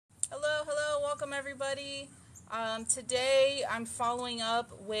welcome everybody. Today I'm following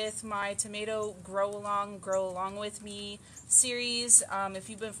up with my tomato grow along with me series. If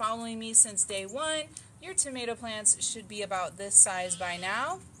you've been following me since day one, your tomato plants should be about this size by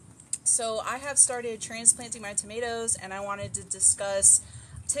now. So I have started transplanting my tomatoes, and I wanted to discuss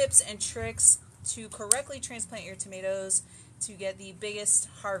tips and tricks to correctly transplant your tomatoes to get the biggest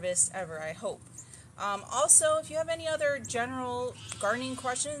harvest ever, I hope. Also, if you have any other general gardening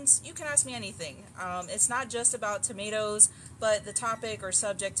questions, you can ask me anything. It's not just about tomatoes, but the topic or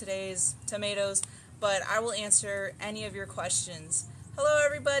subject today is tomatoes, but I will answer any of your questions. Hello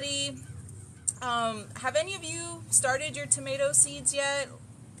everybody. Have any of you started your tomato seeds yet?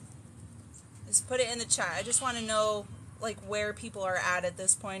 Just put it in the chat. I just want to know like where people are at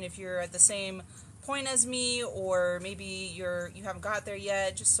this point, if you're at the same point as me, or maybe you haven't got there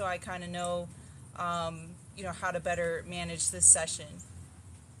yet, just so I kind of know how to better manage this session.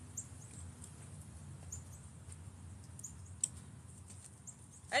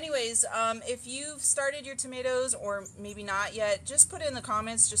 Anyways, if you've started your tomatoes or maybe not yet, just put it in the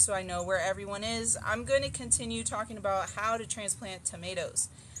comments just so I know where everyone is. I'm going to continue talking about how to transplant tomatoes.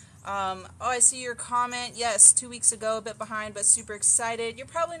 I see your comment. Yes, 2 weeks ago, a bit behind, but super excited. You're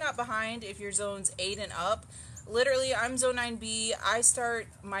probably not behind if you're zones 8 and up. Literally, I'm zone 9B. I start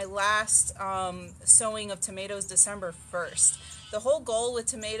my last sowing of tomatoes December 1st. The whole goal with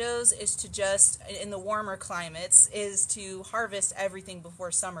tomatoes is to just, in the warmer climates, is to harvest everything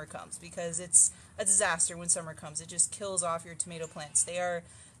before summer comes, because it's a disaster when summer comes. It just kills off your tomato plants. They are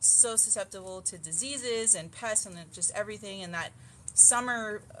so susceptible to diseases and pests and just everything, and that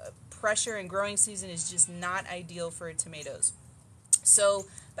summer pressure and growing season is just not ideal for tomatoes. So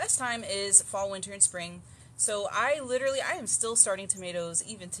best time is fall, winter, and spring. So I am still starting tomatoes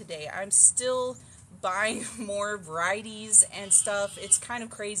even today. I'm still buying more varieties and stuff. It's kind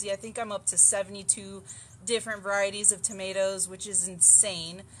of crazy. I think I'm up to 72 different varieties of tomatoes, which is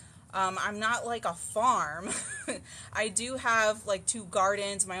insane. I'm not like a farm. I do have like 2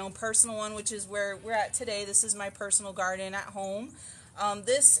 gardens, my own personal one, which is where we're at today. This is my personal garden at home.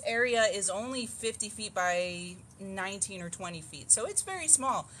 This area is only 50 feet by 19 or 20 feet, so it's very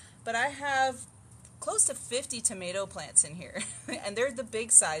small. But I have close to 50 tomato plants in here, and they're the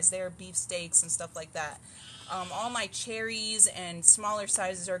big size. They're beefsteaks and stuff like that. All my cherries and smaller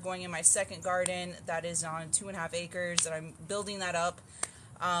sizes are going in my second garden that is on 2.5 acres that I'm building that up.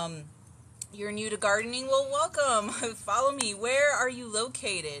 You're new to gardening? Well, welcome. Follow me. Where are you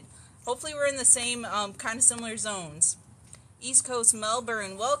located? Hopefully we're in the same kind of similar zones. East Coast,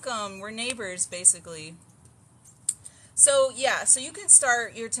 Melbourne, welcome. We're neighbors, basically. So yeah, so you can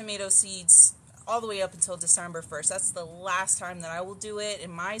start your tomato seeds all the way up until December 1st. That's the last time that I will do it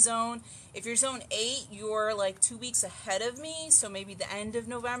in my zone. If you're zone 8, you're like 2 weeks ahead of me, so maybe the end of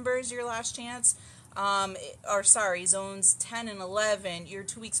November is your last chance. Zones 10 and 11, you're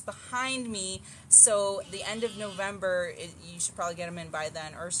 2 weeks behind me, so the end of November, you should probably get them in by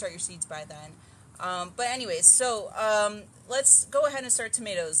then, or start your seeds by then. But anyways, so let's go ahead and start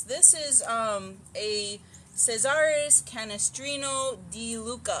tomatoes. This is a Cesaris Canestrino di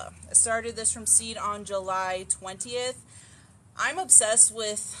Luca. I started this from seed on July 20th. I'm obsessed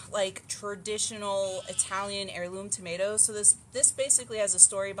with like traditional Italian heirloom tomatoes. So this basically has a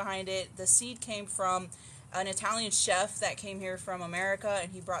story behind it. The seed came from an Italian chef that came here from America,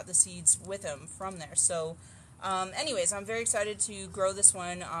 and he brought the seeds with him from there. So anyways, I'm very excited to grow this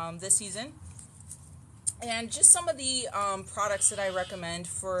one this season. And just some of the products that I recommend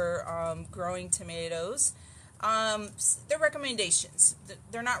for growing tomatoes. They're recommendations.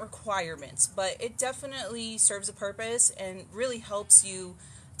 They're not requirements, but it definitely serves a purpose and really helps you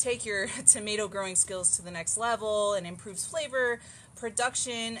take your tomato growing skills to the next level and improves flavor,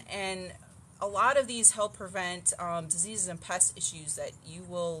 production, and a lot of these help prevent diseases and pest issues that you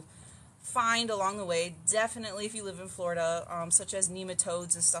will find along the way, definitely if you live in Florida, such as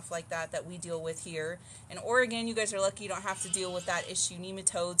nematodes and stuff like that we deal with here. In Oregon, you guys are lucky you don't have to deal with that issue.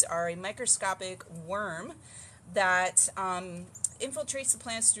 Nematodes are a microscopic worm that infiltrates the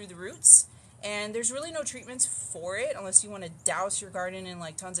plants through the roots, and there's really no treatments for it unless you want to douse your garden in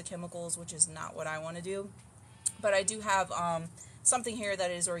like tons of chemicals, which is not what I want to do. But I do have something here that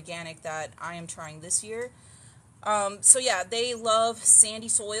is organic that I am trying this year. So yeah, they love sandy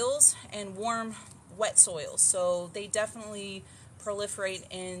soils and warm, wet soils. So they definitely proliferate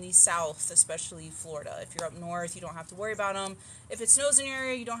in the south, especially Florida. If you're up north, you don't have to worry about them. If it snows in your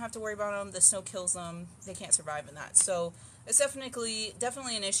area, you don't have to worry about them. The snow kills them. They can't survive in that. So it's definitely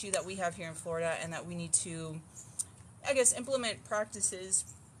an issue that we have here in Florida, and that we need to, I guess, implement practices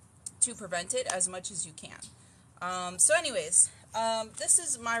to prevent it as much as you can. So anyways, this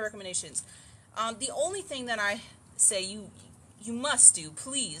is my recommendations. The only thing that I say you must do,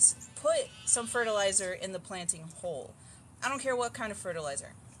 please, put some fertilizer in the planting hole. I don't care what kind of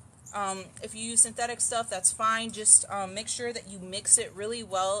fertilizer. If you use synthetic stuff, that's fine. Just make sure that you mix it really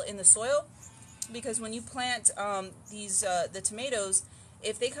well in the soil, because when you plant the tomatoes,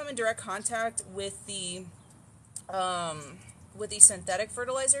 if they come in direct contact with the synthetic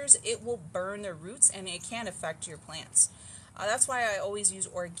fertilizers, it will burn their roots and it can affect your plants. That's why I always use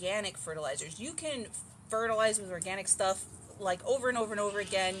organic fertilizers. You can fertilize with organic stuff like over and over and over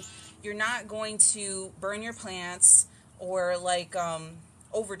again. You're not going to burn your plants or like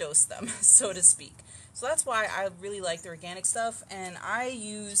overdose them, so to speak. So that's why I really like the organic stuff, and I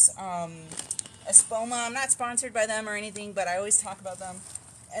use Espoma. I'm not sponsored by them or anything, but I always talk about them.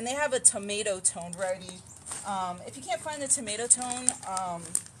 And they have a tomato tone variety. If you can't find the tomato tone,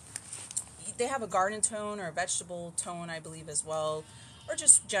 they have a garden tone or a vegetable tone, I believe, as well. Or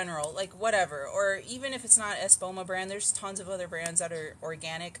just general, like whatever. Or even if it's not Espoma brand, there's tons of other brands that are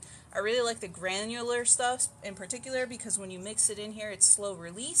organic. I really like the granular stuff in particular, because when you mix it in here, it's slow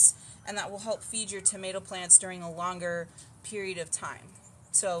release, and that will help feed your tomato plants during a longer period of time.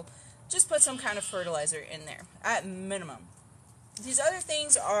 So just put some kind of fertilizer in there at minimum. These other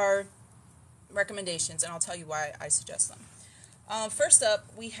things are recommendations, and I'll tell you why I suggest them. First up,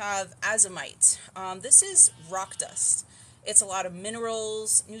 we have azomite. This is rock dust. It's a lot of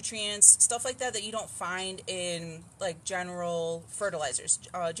minerals, nutrients, stuff like that you don't find in like general fertilizers.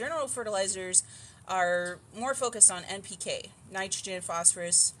 General fertilizers are more focused on NPK, nitrogen,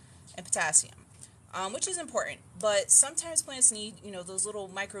 phosphorus, and potassium, which is important. But sometimes plants need, those little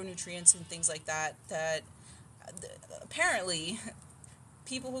micronutrients and things like that apparently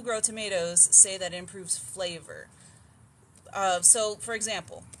people who grow tomatoes say that it improves flavor. So, for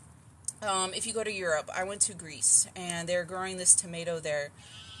example, if you go to Europe, I went to Greece, and they're growing this tomato there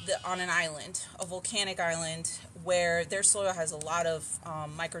on an island, a volcanic island, where their soil has a lot of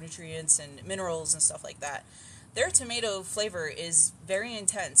micronutrients and minerals and stuff like that. Their tomato flavor is very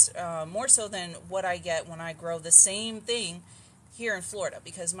intense, more so than what I get when I grow the same thing here in Florida,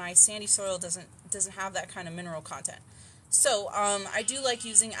 because my sandy soil doesn't have that kind of mineral content. So I do like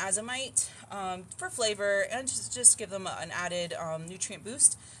using azomite for flavor and just give them an added nutrient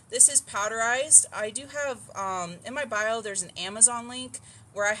boost. This is powderized. I do have, in my bio, there's an Amazon link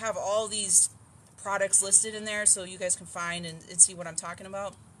where I have all these products listed in there, so you guys can find and see what I'm talking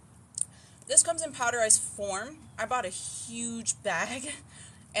about. This comes in powderized form. I bought a huge bag,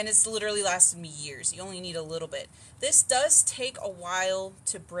 and it's literally lasted me years. You only need a little bit. This does take a while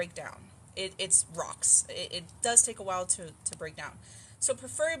to break down. It's rocks. It does take a while to break down. So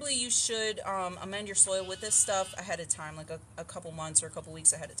preferably you should amend your soil with this stuff ahead of time, like a couple months or a couple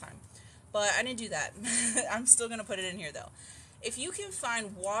weeks ahead of time. But I didn't do that. I'm still going to put it in here though. If you can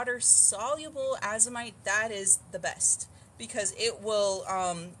find water-soluble azomite, that is the best, because it will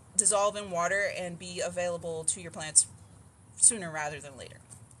dissolve in water and be available to your plants sooner rather than later.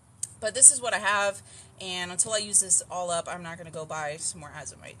 But this is what I have, and until I use this all up, I'm not going to go buy some more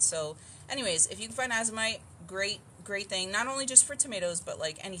azomite. So anyways, if you can find azomite, great thing, not only just for tomatoes, but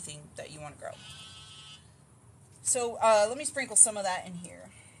like anything that you want to grow. So let me sprinkle some of that in here.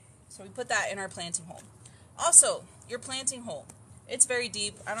 So we put that in our planting hole. Also, your planting hole, it's very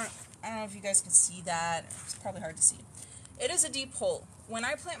deep. I don't know if you guys can see that. It's probably hard to see. It is a deep hole. When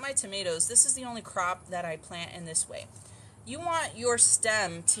I plant my tomatoes, this is the only crop that I plant in this way. You want your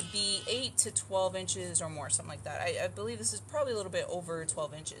stem to be 8 to 12 inches or more, something like that. I believe this is probably a little bit over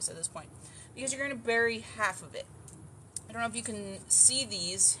 12 inches at this point, because you're going to bury half of it. I don't know if you can see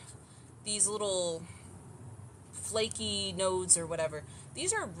these little flaky nodes or whatever.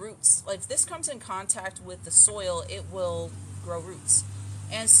 These are roots. Like, if this comes in contact with the soil, it will grow roots.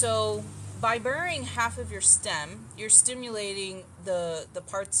 And so by burying half of your stem, you're stimulating the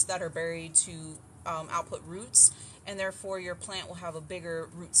parts that are buried to output roots, and therefore your plant will have a bigger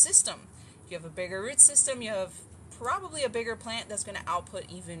root system. If you have a bigger root system, you have probably a bigger plant that's going to output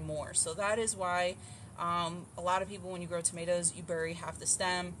even more. So that is why a lot of people, when you grow tomatoes, you bury half the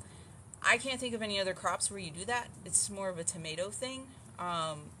stem. I can't think of any other crops where you do that. It's more of a tomato thing.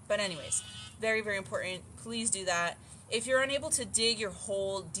 But anyways, very, very important. Please do that. If you're unable to dig your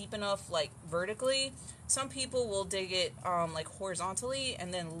hole deep enough, like vertically, some people will dig it like horizontally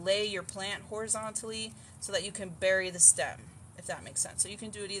and then lay your plant horizontally so that you can bury the stem, if that makes sense. So you can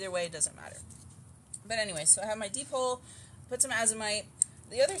do it either way, it doesn't matter. But anyway, so I have my deep hole, put some azomite.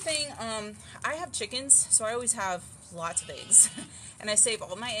 The other thing, I have chickens, so I always have lots of eggs. And I save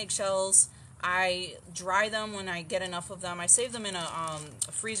all my eggshells. I dry them when I get enough of them. I save them in a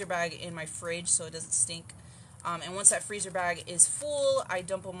freezer bag in my fridge so it doesn't stink. And once that freezer bag is full, I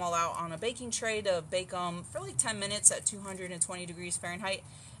dump them all out on a baking tray to bake them for like 10 minutes at 220 degrees Fahrenheit.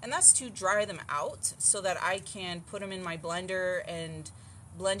 And that's to dry them out so that I can put them in my blender and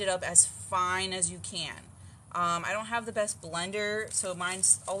blend it up as fine as you can. I don't have the best blender, so mine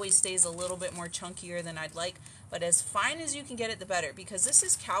always stays a little bit more chunkier than I'd like, but as fine as you can get it, the better, because this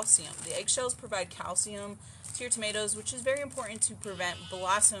is calcium. The eggshells provide calcium to your tomatoes, which is very important to prevent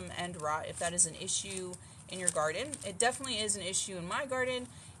blossom end rot if that is an issue in your garden. It definitely is an issue in my garden.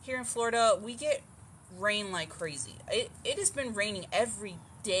 Here in Florida, we get rain like crazy. It has been raining every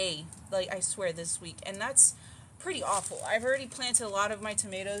day, like I swear, this week, and that's pretty awful. I've already planted a lot of my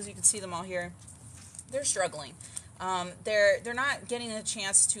tomatoes. You can see them all here. They're struggling. They're not getting a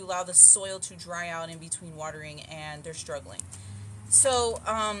chance to allow the soil to dry out in between watering, and they're struggling. So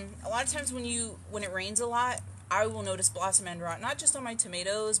a lot of times when it rains a lot, I will notice blossom end rot, not just on my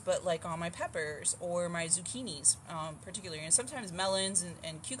tomatoes, but like on my peppers or my zucchinis, particularly, and sometimes melons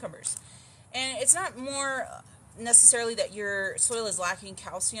and cucumbers. And it's not more necessarily that your soil is lacking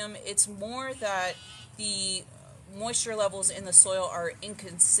calcium. It's more that the moisture levels in the soil are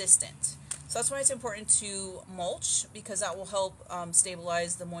inconsistent. So that's why it's important to mulch, because that will help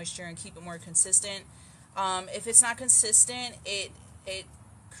stabilize the moisture and keep it more consistent. If it's not consistent, it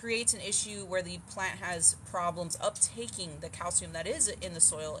creates an issue where the plant has problems uptaking the calcium that is in the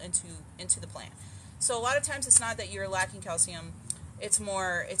soil into the plant. So a lot of times it's not that you're lacking calcium, it's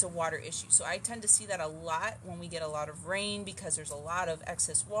a water issue. So I tend to see that a lot when we get a lot of rain, because there's a lot of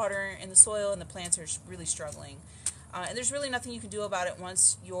excess water in the soil and the plants are really struggling. And there's really nothing you can do about it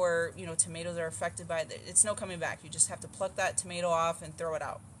once your tomatoes are affected by it. It's no coming back. You just have to pluck that tomato off and throw it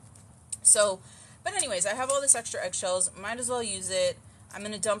out. So, but anyways, I have all this extra eggshells. Might as well use it. I'm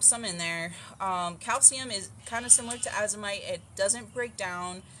going to dump some in there. Calcium is kind of similar to azomite. It doesn't break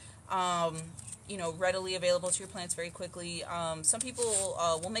down, readily available to your plants very quickly. Some people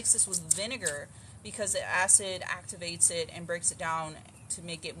will mix this with vinegar because the acid activates it and breaks it down to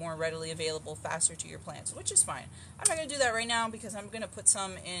make it more readily available faster to your plants, which is fine. I'm not going to do that right now because I'm going to put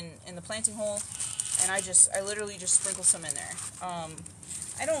some in the planting hole, and I literally just sprinkle some in there.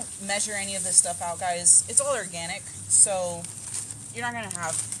 I don't measure any of this stuff out, guys. It's all organic, so you're not going to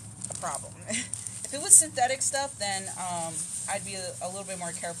have a problem. If it was synthetic stuff, then I'd be a little bit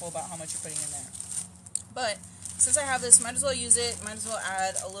more careful about how much you're putting in there. But since I have this, might as well use it. Might as well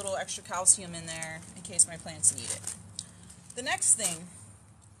add a little extra calcium in there in case my plants need it. The next thing,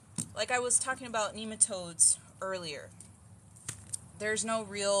 like I was talking about nematodes earlier, there's no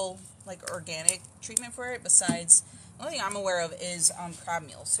real organic treatment for it besides, the only thing I'm aware of is crab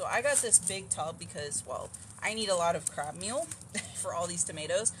meal. So I got this big tub because, well, I need a lot of crab meal for all these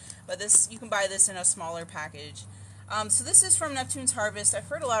tomatoes, but you can buy this in a smaller package. So this is from Neptune's Harvest. I've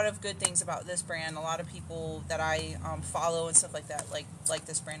heard a lot of good things about this brand. A lot of people that I follow and stuff like that like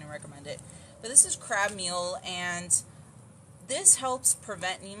this brand and recommend it. But this is crab meal, and this helps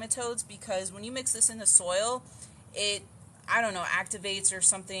prevent nematodes because when you mix this in the soil, it, activates or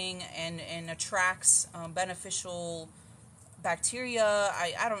something and attracts beneficial bacteria,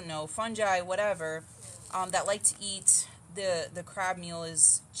 I don't know, fungi, whatever, that like to eat the crab meal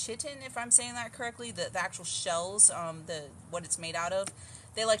is chitin, if I'm saying that correctly, the actual shells, what it's made out of.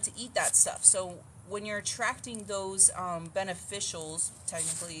 They like to eat that stuff. So when you're attracting those beneficials,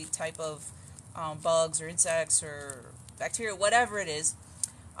 technically type of bugs or insects or bacteria, whatever it is,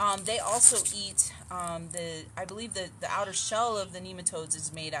 they also eat I believe the outer shell of the nematodes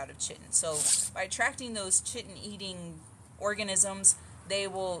is made out of chitin. So by attracting those chitin-eating organisms, they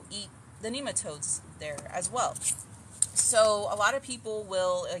will eat the nematodes there as well. So a lot of people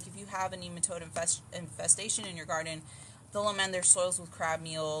will, if you have a nematode infestation in your garden, they'll amend their soils with crab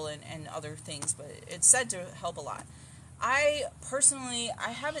meal and other things, but it's said to help a lot. I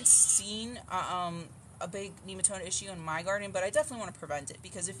haven't seen a big nematode issue in my garden, but I definitely want to prevent it,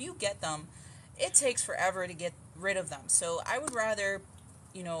 because if you get them, it takes forever to get rid of them. So I would rather,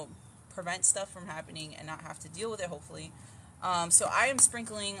 prevent stuff from happening and not have to deal with it, hopefully. So I am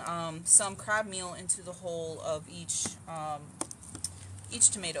sprinkling some crab meal into the whole of each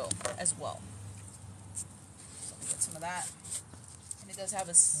tomato as well. So let me get some of that. And it does have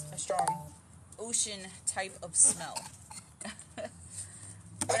a strong ocean type of smell.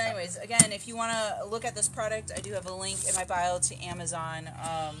 But anyways, again, if you want to look at this product, I do have a link in my bio to Amazon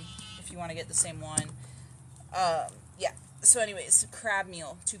if you want to get the same one. Yeah. So anyways, crab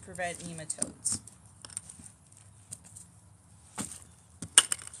meal to prevent nematodes.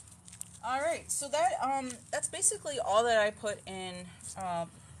 Alright, so that's basically all that I put in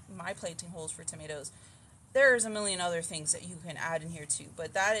my planting holes for tomatoes. there's a million other things that you can add in here too,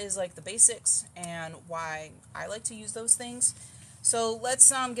 but that is like the basics and why I like to use those things. So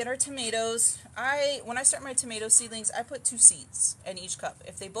let's get our tomatoes. When I start my tomato seedlings, I put 2 seeds in each cup.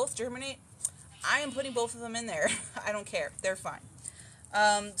 If they both germinate, I am putting both of them in there. I don't care. They're fine.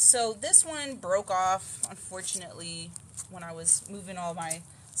 So this one broke off, unfortunately, when I was moving all my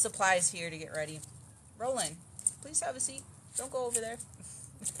supplies here to get ready. Roland, please have a seat. Don't go over there.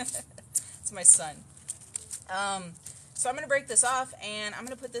 It's my son. So I'm going to break this off, and I'm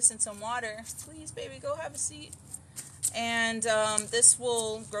going to put this in some water. Please, baby, go have a seat. And this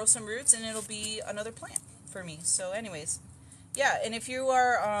will grow some roots, and it'll be another plant for me. So anyways, yeah, and if you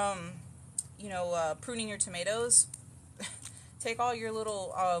are, pruning your tomatoes, take all your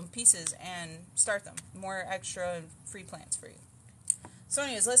little pieces and start them. More extra free plants for you. So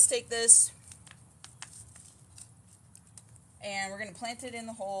anyways, let's take this, and we're going to plant it in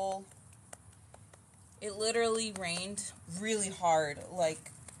the hole. It literally rained really hard,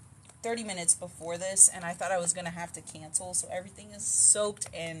 like 30 minutes before this, and I thought I was going to have to cancel, so everything is soaked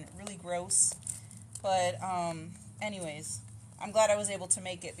and really gross. But anyways, I'm glad I was able to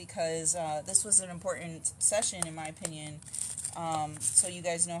make it, because this was an important session, in my opinion, so you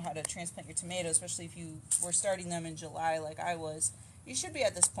guys know how to transplant your tomatoes, especially if you were starting them in July like I was. You should be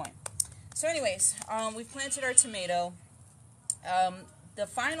at this point. So anyways, we've planted our tomato. The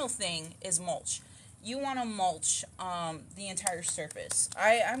final thing is mulch. You want to mulch the entire surface.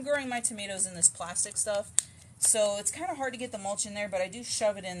 I'm growing my tomatoes in this plastic stuff, so it's kind of hard to get the mulch in there, but I do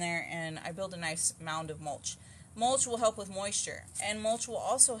shove it in there, and I build a nice mound of mulch. Mulch will help with moisture, and mulch will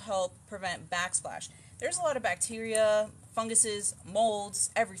also help prevent backsplash. There's a lot of bacteria, funguses, molds,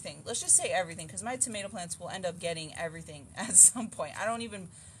 everything. Let's just say everything, because my tomato plants will end up getting everything at some point. I don't even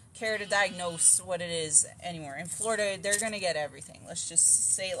care to diagnose what it is anymore. In Florida, they're going to get everything. Let's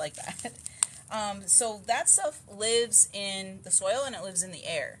just say it like that. So that stuff lives in the soil, and it lives in the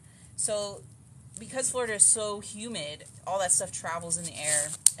air. So because Florida is so humid, all that stuff travels in the air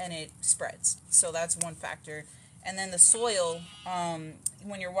and it spreads. So that's one factor. And then the soil,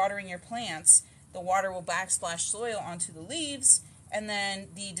 when you're watering your plants, the water will backsplash soil onto the leaves, and then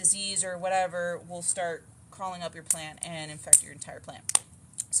the disease or whatever will start crawling up your plant and infect your entire plant.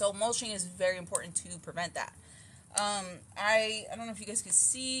 So mulching is very important to prevent that. I don't know if you guys can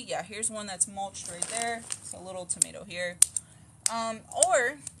see. Yeah, here's one that's mulched right there. It's a little tomato here.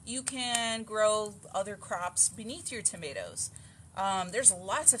 Or you can grow other crops beneath your tomatoes. There's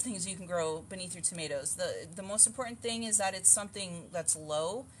lots of things you can grow beneath your tomatoes. The most important thing is that it's something that's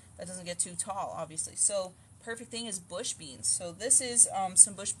low, that doesn't get too tall, obviously. So perfect thing is bush beans. So this is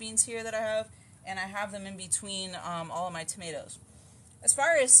some bush beans here that I have, and I have them in between all of my tomatoes. As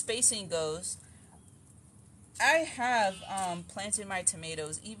far as spacing goes, I have planted my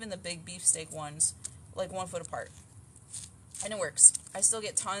tomatoes, even the big beefsteak ones, like 1 foot apart. And it works. I still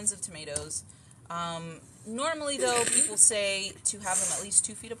get tons of tomatoes. Normally, though, people say to have them at least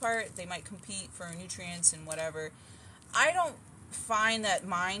 2 feet apart. They might compete for nutrients and whatever. I don't find that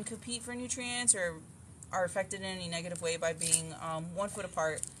mine compete for nutrients or are affected in any negative way by being 1 foot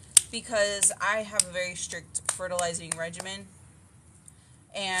apart, because I have a very strict fertilizing regimen,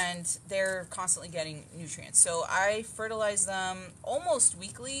 and they're constantly getting nutrients. So I fertilize them almost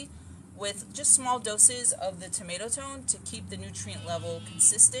weekly with just small doses of the tomato tone to keep the nutrient level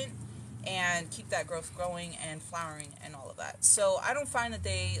consistent and keep that growth growing and flowering and all of that. So I don't find that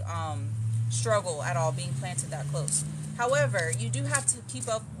they struggle at all being planted that close. However, you do have to keep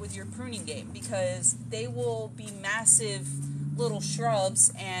up with your pruning game, because they will be massive little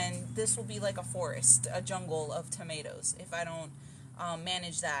shrubs, and this will be like a forest, a jungle of tomatoes if I don't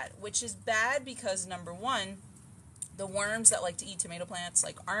manage that, which is bad because, number one, the worms that like to eat tomato plants,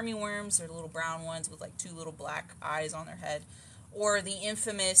 like army worms, they're little brown ones with like 2 little black eyes on their head, or the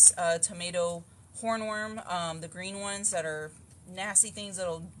infamous tomato hornworm, the green ones that are nasty things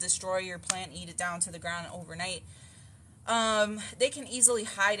that'll destroy your plant, eat it down to the ground overnight. They can easily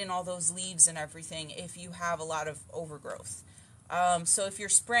hide in all those leaves and everything if you have a lot of overgrowth. So if you're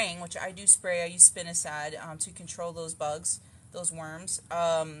spraying, which I do spray, I use spinosad to control those bugs, those worms.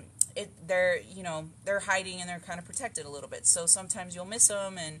 They're hiding and they're kind of protected a little bit. So sometimes you'll miss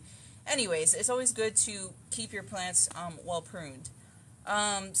them. And anyways, it's always good to keep your plants well pruned.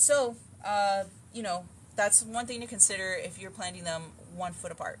 That's one thing to consider if you're planting them 1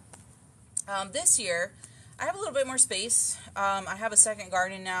 foot apart. This year, I have a little bit more space. I have a second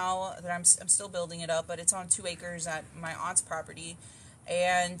garden now that I'm still building it up, but it's on 2 acres at my aunt's property.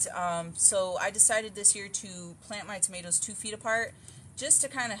 And so I decided this year to plant my tomatoes 2 feet apart, just to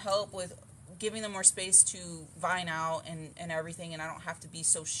kind of help with giving them more space to vine out and everything, and I don't have to be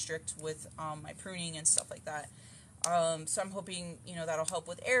so strict with my pruning and stuff like that. So I'm hoping, you know, that'll help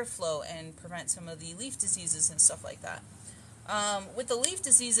with airflow and prevent some of the leaf diseases and stuff like that. With the leaf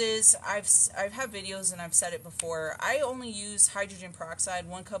diseases, I've had videos and I've said it before. I only use hydrogen peroxide,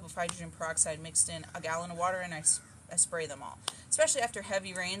 1 cup of hydrogen peroxide mixed in a gallon of water, and I spray them all. Especially after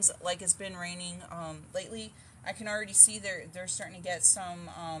heavy rains, like it's been raining lately. I can already see they're starting to get some,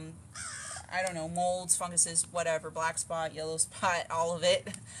 I don't know, molds, funguses, whatever, black spot, yellow spot, all of it.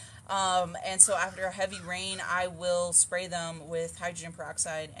 And so after a heavy rain, I will spray them with hydrogen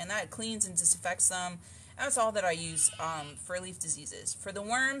peroxide, and that cleans and disinfects them. And that's all that I use for leaf diseases. For the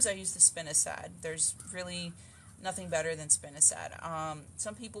worms, I use the spinosad. There's really nothing better than spinosad.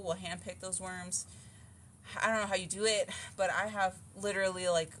 Some people will handpick those worms. I don't know how you do it, but I have literally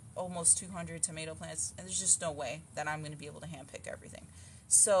like almost 200 tomato plants, and there's just no way that I'm going to be able to handpick everything.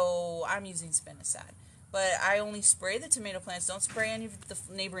 So I'm using spinosad. But I only spray the tomato plants. Don't spray any of the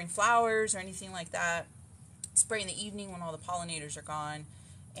neighboring flowers or anything like that. Spray in the evening when all the pollinators are gone.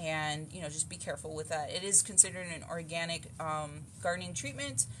 And, you know, just be careful with that. It is considered an organic gardening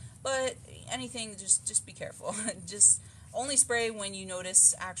treatment. But anything, just be careful. Just only spray when you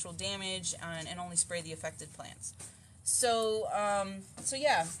notice actual damage, and only spray the affected plants. So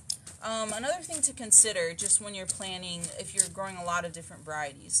yeah. Another thing to consider just when you're planning, if you're growing a lot of different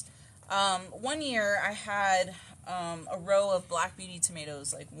varieties. One year I had a row of Black Beauty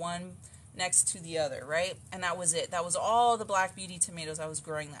tomatoes, like one next to the other, right? And that was it. That was all the Black Beauty tomatoes I was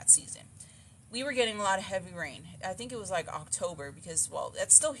growing that season. We were getting a lot of heavy rain. I think it was like October because, well,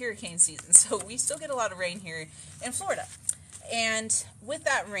 it's still hurricane season, so we still get a lot of rain here in Florida. And with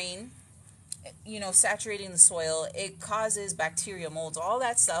that rain, you know, saturating the soil, it causes bacteria, molds, all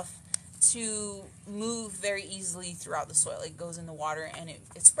that stuff to move very easily throughout the soil. It goes in the water and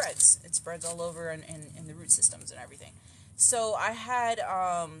it spreads. It spreads all over in the root systems and everything. So I had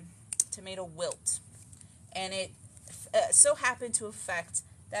tomato wilt, and it so happened to affect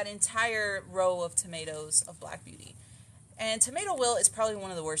that entire row of tomatoes of Black Beauty. And tomato wilt is probably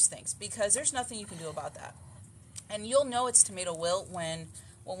one of the worst things because there's nothing you can do about that. And you'll know it's tomato wilt when,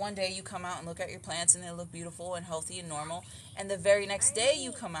 well, one day you come out and look at your plants and they look beautiful and healthy and normal, and the very next day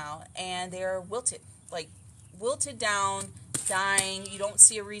you come out and they're wilted, like wilted down, dying. You don't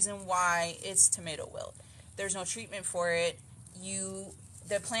see a reason why. It's tomato wilt. There's no treatment for it.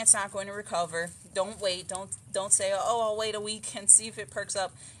 The plant's not going to recover. Don't wait. Don't say, oh, I'll wait a week and see if it perks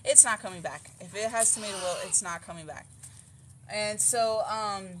up. It's not coming back. If it has tomato wilt, it's not coming back. And so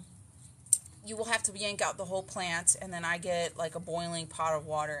you will have to yank out the whole plant, and then I get like a boiling pot of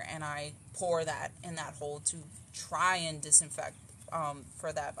water and I pour that in that hole to try and disinfect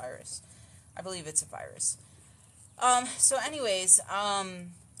for that virus. I believe it's a virus. So anyways,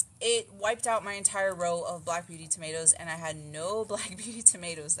 it wiped out my entire row of Black Beauty tomatoes, and I had no Black Beauty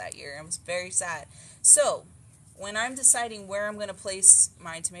tomatoes that year. I was very sad. So when I'm deciding where I'm going to place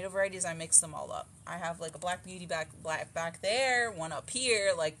my tomato varieties, I mix them all up. I have like a Black Beauty back there, one up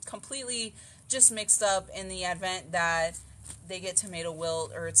here, like completely just mixed up in the event that they get tomato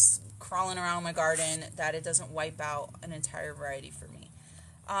wilt or it's crawling around my garden, that it doesn't wipe out an entire variety for me.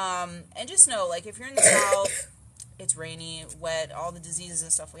 And just know, like, if you're in the south, it's rainy, wet, all the diseases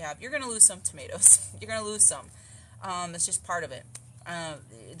and stuff we have, you're going to lose some tomatoes. You're going to lose some. It's just part of it.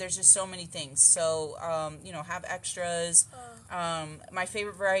 There's just so many things. So, you know, have extras. My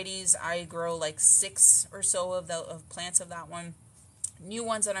favorite varieties, I grow like 6 or so of plants of that one. New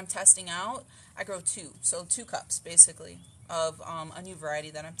ones that I'm testing out, I grow 2. So 2 cups, basically, of a new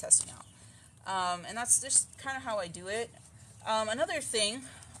variety that I'm testing out. And that's just kind of how I do it. Another thing,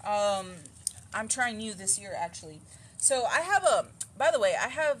 I'm trying new this year, actually. So I have by the way,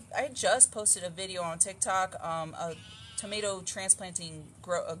 I just posted a video on TikTok, a tomato transplanting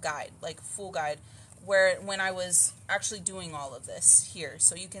guide, like full guide, when I was actually doing all of this here.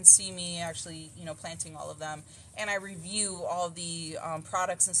 So you can see me actually, you know, planting all of them. And I review all the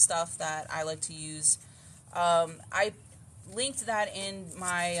products and stuff that I like to use. I linked that in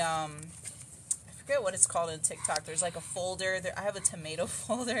my, I forget what it's called in TikTok. There's like a folder. I have a tomato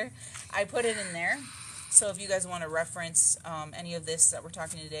folder. I put it in there. So if you guys want to reference any of this that we're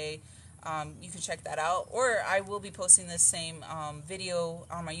talking today, you can check that out. Or I will be posting this same video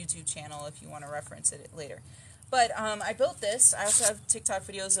on my YouTube channel if you want to reference it later. But I built this. I also have TikTok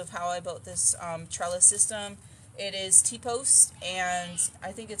videos of how I built this trellis system. It is T-post, and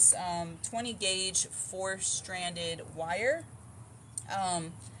I think it's 20 gauge 4-stranded wire.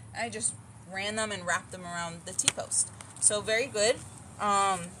 I just ran them and wrapped them around the T-post. So very good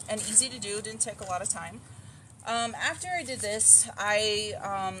and easy to do. Didn't take a lot of time. After I did this, I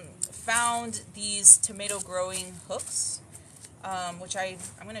found these tomato growing hooks, which I'm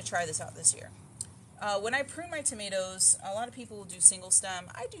going to try this out this year. When I prune my tomatoes, a lot of people will do single stem.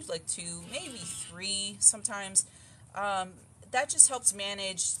 I do like 2, maybe 3 sometimes. That just helps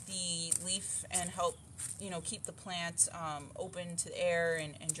manage the leaf and help, keep the plant open to the air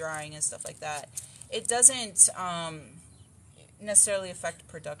and drying and stuff like that. It doesn't necessarily affect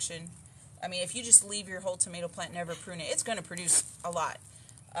production. I mean, if you just leave your whole tomato plant, never prune it, it's going to produce a lot.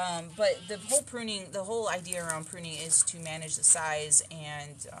 But the whole idea around pruning is to manage the size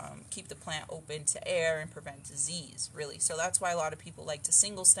and keep the plant open to air and prevent disease, really. So that's why a lot of people like to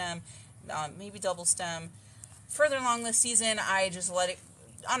single stem, maybe double stem. Further along this season, I just let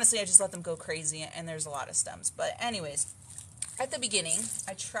them go crazy, and there's a lot of stems. But anyways, at the beginning,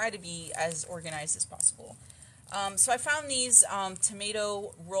 I try to be as organized as possible. So I found these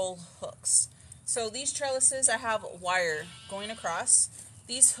tomato roll hooks. So these trellises, I have wire going across.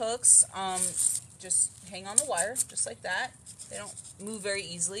 These hooks just hang on the wire, just like that. They don't move very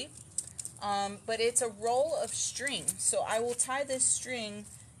easily. But it's a roll of string. So I will tie this string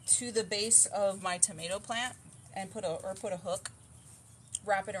to the base of my tomato plant and put a hook,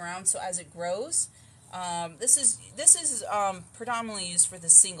 wrap it around so as it grows. This is predominantly used for the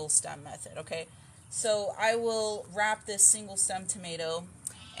single stem method, okay? So I will wrap this single stem tomato,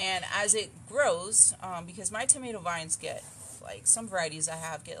 and as it grows, because my tomato vines get, like some varieties I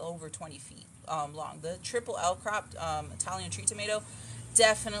have get over 20 feet long. The triple L crop Italian tree tomato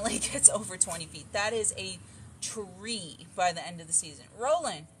definitely gets over 20 feet. That is a tree by the end of the season.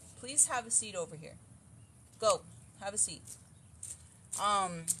 Roland, please have a seat over here. Go, have a seat.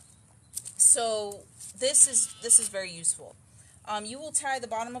 So this is very useful. You will tie the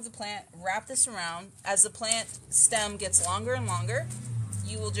bottom of the plant, wrap this around. As the plant stem gets longer and longer,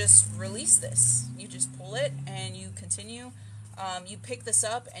 you will just release this. You just pull it and you continue. You pick this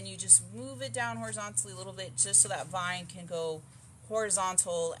up and you just move it down horizontally a little bit, just so that vine can go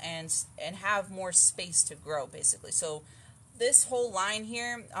horizontal and have more space to grow, basically. So this whole line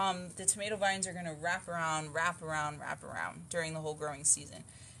here, the tomato vines are going to wrap around during the whole growing season.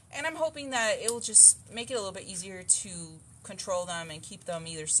 And I'm hoping that it will just make it a little bit easier to control them and keep them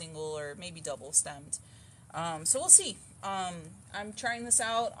either single or maybe double stemmed. So we'll see. I'm trying this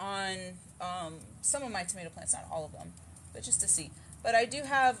out on some of my tomato plants, not all of them, but just to see. But I do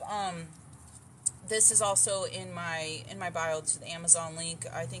have, this is also in my bio to the Amazon link.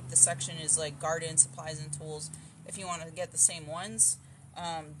 I think the section is like garden supplies and tools if you want to get the same ones.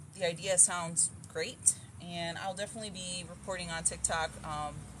 The idea sounds great, and I'll definitely be reporting on TikTok,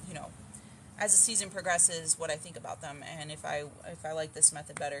 as the season progresses, what I think about them and if I like this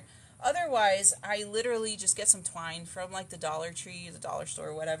method better. Otherwise, I literally just get some twine from like the Dollar Tree, the dollar store,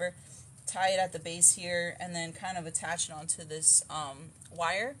 or whatever, tie it at the base here, and then kind of attach it onto this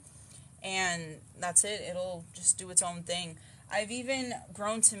wire, and that's it. It'll just do its own thing. I've even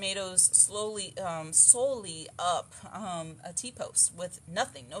grown tomatoes solely up a T-post with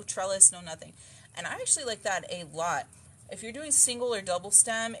nothing, no trellis, no nothing, and I actually like that a lot. If you're doing single or double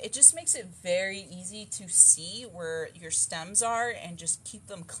stem, it just makes it very easy to see where your stems are and just keep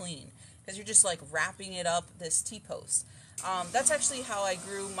them clean, because you're just like wrapping it up this T-post. That's actually how I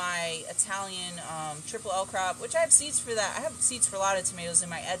grew my Italian triple L crop, which I have seeds for that. I have seeds for a lot of tomatoes in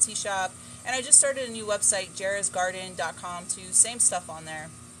my Etsy shop, and I just started a new website, jarasgarden.com, too. Same stuff on there.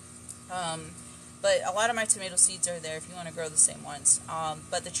 But a lot of my tomato seeds are there if you want to grow the same ones.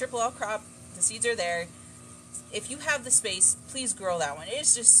 But the triple L crop, the seeds are there. If you have the space, please grow that one.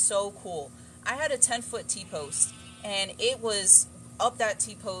 It's just so cool. I had a 10-foot T-post, and it was up that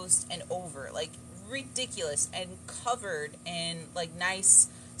T-post and over, like ridiculous, and covered in like nice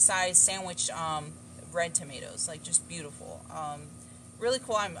size sandwich red tomatoes, like just beautiful. Really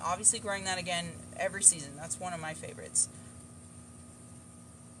cool. I'm obviously growing that again every season. That's one of my favorites.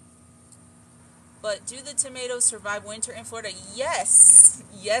 But do the tomatoes survive winter in Florida? Yes.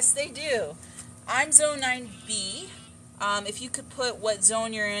 Yes, they do. I'm zone 9B. If you could put what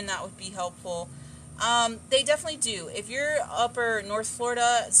zone you're in, that would be helpful. They definitely do. If you're upper North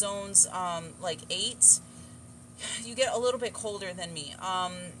Florida, zones like 8, you get a little bit colder than me.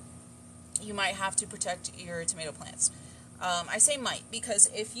 You might have to protect your tomato plants. I say might because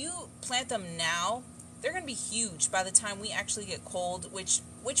if you plant them now, they're going to be huge by the time we actually get cold, which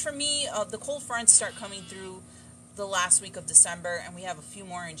for me, the cold fronts start coming through the last week of December, and we have a few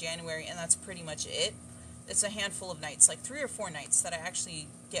more in January, and that's pretty much it. It's a handful of nights, like 3 or 4 nights, that I actually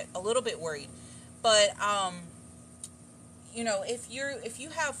get a little bit worried. But if you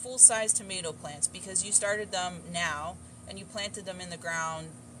have full-size tomato plants because you started them now and you planted them in the ground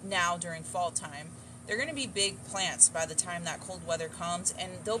now during fall time, they're going to be big plants by the time that cold weather comes,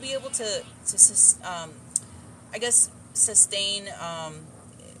 and they'll be able to I guess, sustain,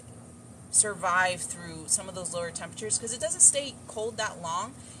 survive through some of those lower temperatures, because it doesn't stay cold that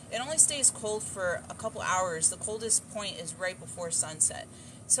long. It only stays cold for a couple hours. The coldest point is right before sunset.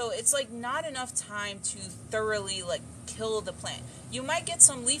 So it's like not enough time to thoroughly like kill the plant. You might get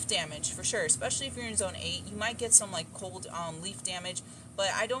some leaf damage for sure, especially if you're in zone 8. You might get some like cold leaf damage, but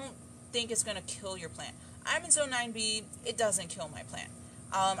I don't think it's going to kill your plant. I'm in zone 9B. It doesn't kill my plant.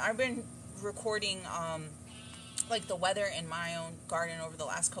 I've been recording like the weather in my own garden over the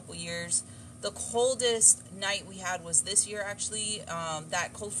last couple years. The coldest night we had was this year, actually.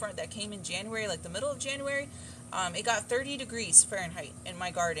 That cold front that came in January, like the middle of January, it got 30 degrees Fahrenheit in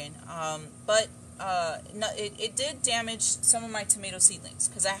my garden. But it did damage some of my tomato seedlings,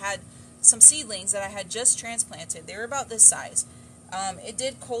 because I had some seedlings that I had just transplanted. They were about this size. It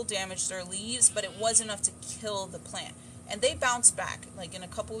did cold damage their leaves, but it was enough to kill the plant. And they bounced back. Like in a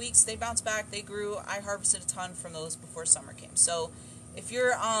couple weeks, they bounced back. They grew. I harvested a ton from those before summer came. So if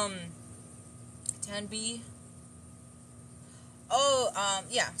you're 10B,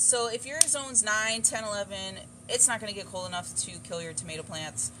 yeah. So if you're zones 9, 10, 11, it's not going to get cold enough to kill your tomato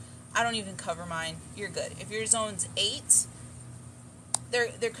plants. I don't even cover mine. You're good. If you're zones 8,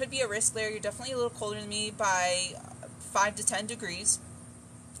 there could be a risk there. You're definitely a little colder than me by 5 to 10 degrees.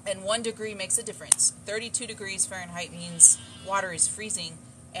 And 1 degree makes a difference. 32 degrees Fahrenheit means water is freezing,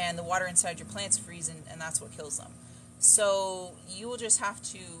 and the water inside your plant's freezing, and that's what kills them. So you will just have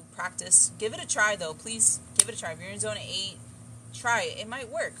to practice. Give it a try, though. Please give it a try. If you're in zone 8, try it. It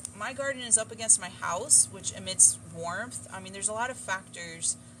might work. My garden is up against my house, which emits warmth. I mean, there's a lot of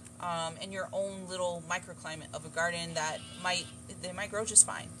factors in your own little microclimate of a garden that might grow just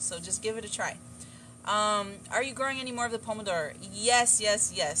fine. So just give it a try. Are you growing any more of the Pomodoro? Yes.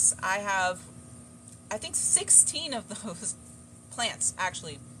 I have, I think 16 of those plants,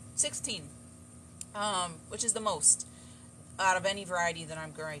 actually. 16. Which is the most out of any variety that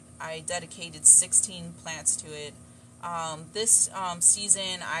I'm growing. I dedicated 16 plants to it. This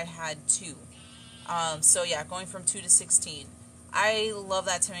season I had 2. So yeah, going from 2 to 16. I love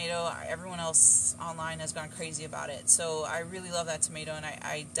that tomato. Everyone else online has gone crazy about it. So I really love that tomato, and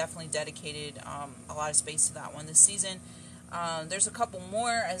I definitely dedicated a lot of space to that one this season. There's a couple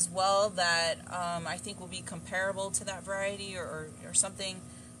more as well that I think will be comparable to that variety or something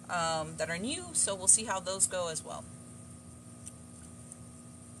that are new. So we'll see how those go as well.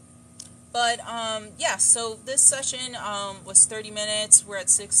 But yeah, so this session was 30 minutes. We're at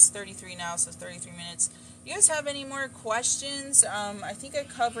 6:33 now, so 33 minutes. You guys have any more questions? I think I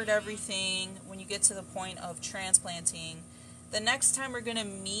covered everything when you get to the point of transplanting. The next time we're going to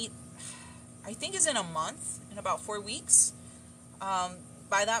meet, I think, is in a month, in about 4 weeks.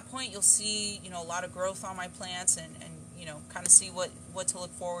 By that point, you'll see, a lot of growth on my plants and kind of see what to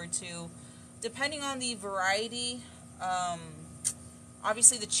look forward to. Depending on the variety,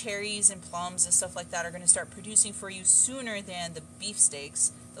 obviously the cherries and plums and stuff like that are going to start producing for you sooner than the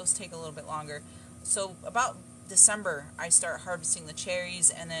beefsteaks. Those take a little bit longer. So about December, I start harvesting the cherries,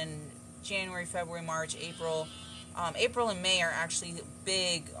 and then January, February, March, April. April and May are actually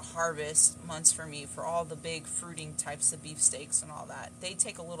big harvest months for me for all the big fruiting types of beefsteaks and all that. They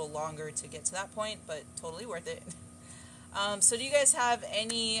take a little longer to get to that point, but totally worth it. So do you guys have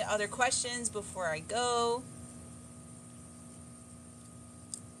any other questions before I go?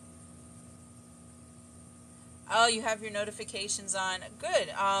 Oh, you have your notifications on.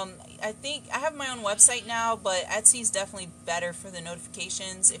 Good. I think I have my own website now, but Etsy's definitely better for the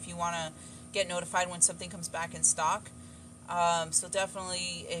notifications if you want to get notified when something comes back in stock. So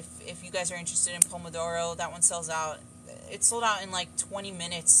definitely, if you guys are interested in Pomodoro, that one sells out. It sold out in like 20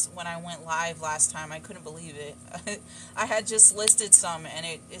 minutes when I went live last time. I couldn't believe it. I had just listed some, and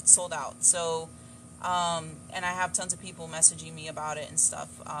it sold out. So, and I have tons of people messaging me about it and stuff.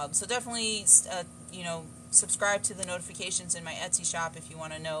 So definitely, subscribe to the notifications in my Etsy shop if you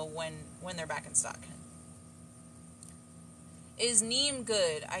want to know when they're back in stock. Is neem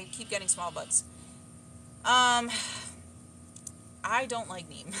good? I keep getting small bugs. I don't like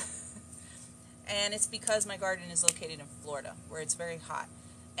neem. And it's because my garden is located in Florida, where it's very hot.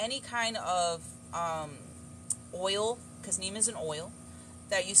 Any kind of oil, because neem is an oil,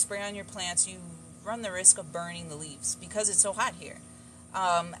 that you spray on your plants, you run the risk of burning the leaves because it's so hot here.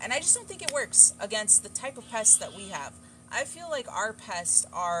 And I just don't think it works against the type of pests that we have. I feel like our pests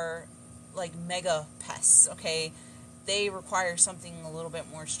are like mega pests, okay? They require something a little bit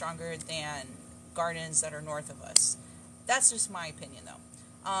more stronger than gardens that are north of us. That's just my opinion, though.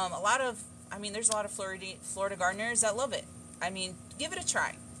 There's a lot of Florida gardeners that love it. I mean, give it a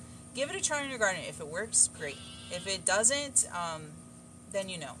try. give it a try in your garden. If it works, great. If it doesn't, then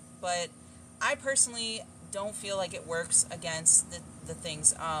you know. But I personally don't feel like it works against the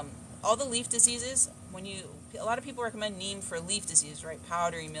things. All the leaf diseases, a lot of people recommend neem for leaf disease, right?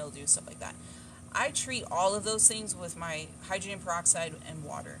 Powdery mildew, stuff like that. I treat all of those things with my hydrogen peroxide and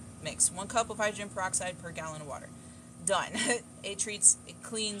water mix. 1 cup of hydrogen peroxide per gallon of water. Done. It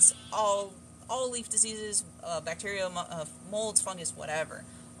cleans all leaf diseases, bacteria, molds, fungus, whatever,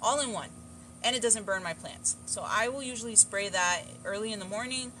 all in one. And it doesn't burn my plants. So I will usually spray that early in the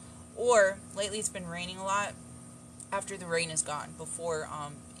morning, or lately it's been raining a lot, after the rain is gone, before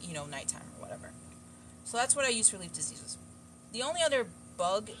nighttime or whatever. So that's what I use for leaf diseases. The only other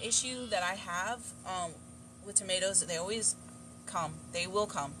bug issue that I have with tomatoes, they will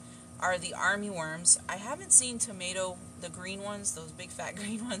come, are the army worms. I haven't seen the green ones, those big fat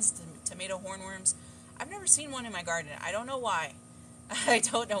green ones, tomato hornworms. I've never seen one in my garden. I don't know why. I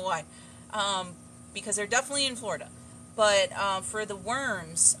don't know why. Because they're definitely in Florida. But for the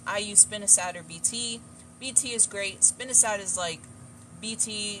worms, I use spinosad or BT. BT is great. Spinosad is like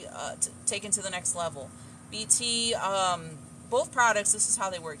BT taken to the next level. BT, both products, this is how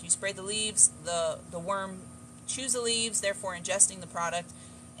they work. You spray the leaves, the worm chews the leaves, therefore ingesting the product,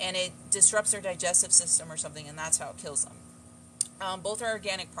 and it disrupts their digestive system or something, and that's how it kills them. Both are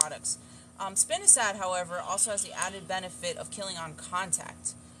organic products. Spinosad, however, also has the added benefit of killing on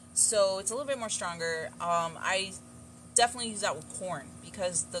contact. So it's a little bit more stronger. I definitely use that with corn,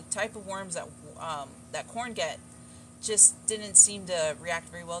 because the type of worms that corn get just didn't seem to react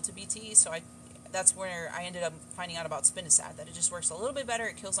very well to BT, so that's where I ended up finding out about spinosad, that it just works a little bit better,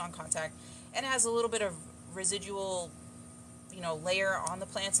 it kills on contact, and it has a little bit of residual, layer on the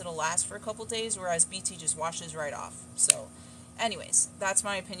plants that'll last for a couple days, whereas BT just washes right off. So, anyways, that's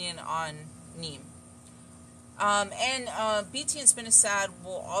my opinion on neem. BT and spinosad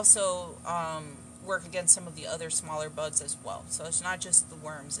will also work against some of the other smaller bugs as well. So it's not just the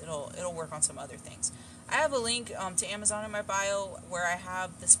worms; it'll work on some other things. I have a link to Amazon in my bio where I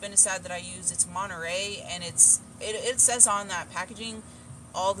have the spinosad that I use. It's Monterey, and it says on that packaging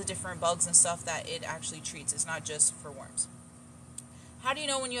all the different bugs and stuff that it actually treats. It's not just for worms. How do you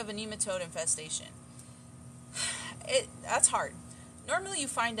know when you have a nematode infestation? That's hard. Normally you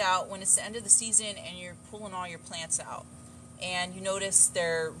find out when it's the end of the season and you're pulling all your plants out, and you notice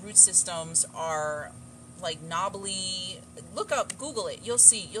their root systems are like knobbly. Google it. You'll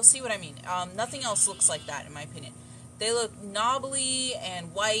see what I mean. Nothing else looks like that, in my opinion. They look knobbly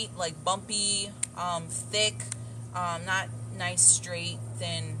and white, like bumpy, thick, not nice, straight,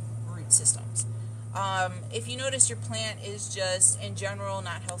 thin root systems. If you notice your plant is just, in general,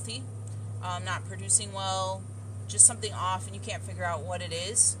 not healthy, not producing well, just something off, and you can't figure out what it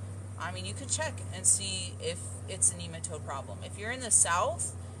is, you could check and see if it's a nematode problem. If you're in the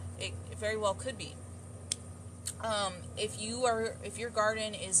south, it very well could be. If your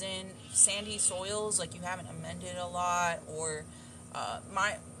garden is in sandy soils, like you haven't amended a lot, or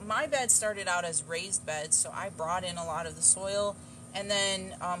my bed started out as raised beds, so I brought in a lot of the soil, and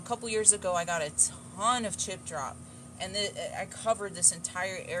then a couple years ago I got a ton of chip drop, and I covered this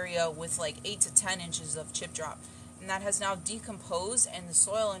entire area with like 8 to 10 inches of chip drop, and that has now decomposed, and the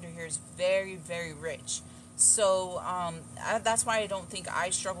soil under here is very, very rich. So that's why I don't think I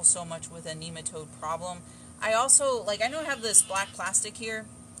struggle so much with a nematode problem. I also, I know I have this black plastic here.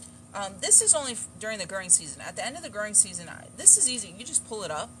 This is only during the growing season. At the end of the growing season, this is easy. You just pull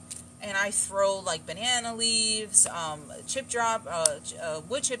it up, and I throw like banana leaves, chip drop,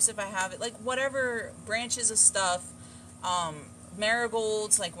 wood chips if I have it, like whatever branches of stuff,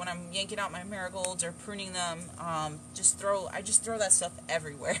 marigolds, like when I'm yanking out my marigolds or pruning them, I just throw that stuff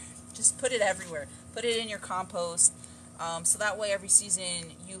everywhere. Just put it everywhere. Put it in your compost. So that way every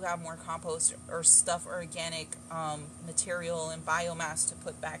season you have more compost or stuff, or organic material and biomass to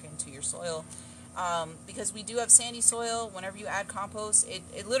put back into your soil. Because we do have sandy soil, whenever you add compost,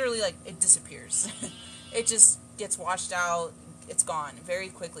 it literally, it disappears. It just gets washed out, it's gone very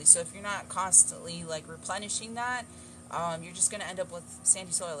quickly. So if you're not constantly, replenishing that, you're just going to end up with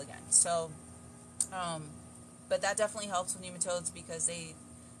sandy soil again. So, but that definitely helps with nematodes, because they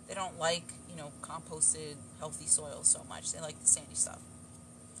don't like, composted, healthy soil so much. They like the sandy stuff.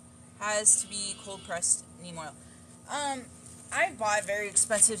 Has to be cold-pressed neem oil. I bought very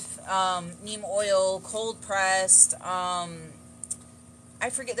expensive neem oil, cold-pressed. I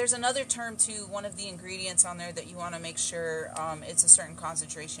forget, there's another term to one of the ingredients on there that you want to make sure it's a certain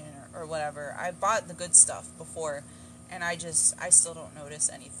concentration or whatever. I bought the good stuff before, and I still don't notice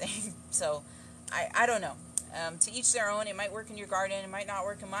anything. So, I don't know. To each their own. It might work in your garden, it might not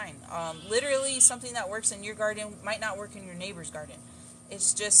work in mine. Literally, something that works in your garden might not work in your neighbor's garden.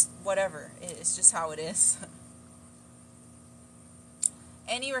 It's just whatever. It's just how it is.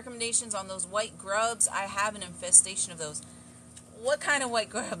 Any recommendations on those white grubs? I have an infestation of those. What kind of white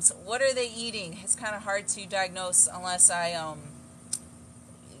grubs? What are they eating? It's kind of hard to diagnose unless I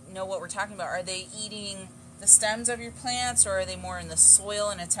know what we're talking about. Are they eating the stems of your plants, or are they more in the soil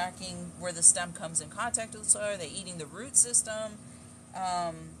and attacking where the stem comes in contact with the soil? Are they eating the root system?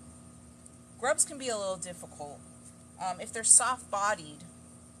 Grubs can be a little difficult. If they're soft-bodied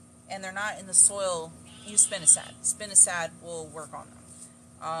and they're not in the soil, use spinosad. Spinosad will work on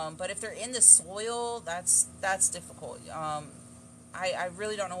them. But if they're in the soil, that's difficult. I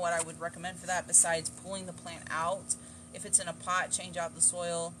really don't know what I would recommend for that besides pulling the plant out. If it's in a pot, change out the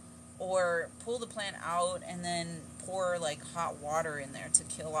soil, or pull the plant out and then pour like hot water in there to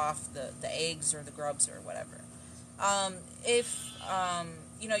kill off the eggs or the grubs or whatever.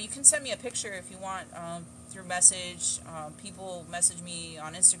 You can send me a picture if you want through message. People message me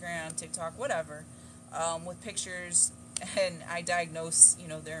on Instagram, TikTok, whatever, with pictures, and I diagnose,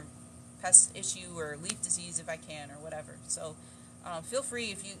 their pest issue or leaf disease if I can or whatever. So feel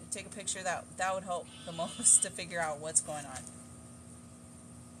free, if you take a picture, that would help the most to figure out what's going on.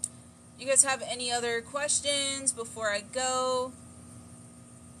 You guys have any other questions before I go?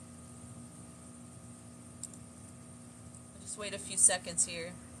 I'll just wait a few seconds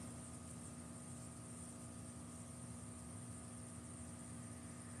here.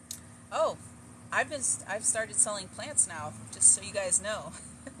 Oh, I've started selling plants now, just so you guys know.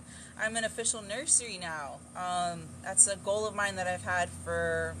 I'm an official nursery now. That's a goal of mine that I've had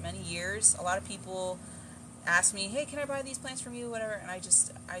for many years. A lot of people ask me, hey, can I buy these plants from you, whatever, and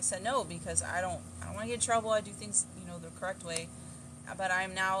I said no, because I don't want to get in trouble. I do things, the correct way. But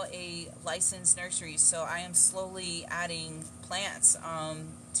I'm now a licensed nursery, so I am slowly adding plants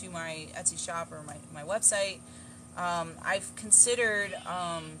to my Etsy shop or my website. I've considered,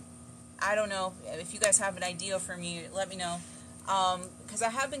 I don't know, if you guys have an idea for me, let me know. Because I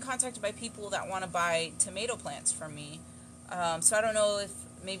have been contacted by people that want to buy tomato plants from me. So I don't know if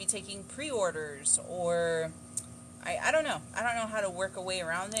maybe taking pre-orders, or I don't know. I don't know how to work a way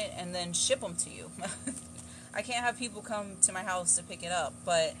around it and then ship them to you. I can't have people come to my house to pick it up.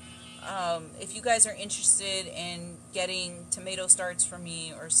 But if you guys are interested in getting tomato starts from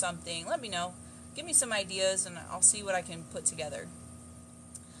me or something, let me know. Give me some ideas and I'll see what I can put together.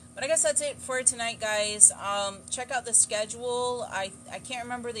 But I guess that's it for tonight, guys. Check out the schedule. I can't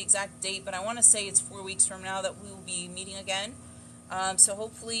remember the exact date, but I want to say it's 4 weeks from now that we will be meeting again. So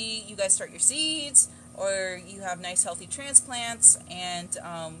hopefully you guys start your seeds, or you have nice healthy transplants, and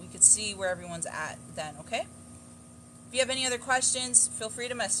we could see where everyone's at then, okay? If you have any other questions, feel free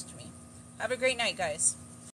to message me. Have a great night, guys.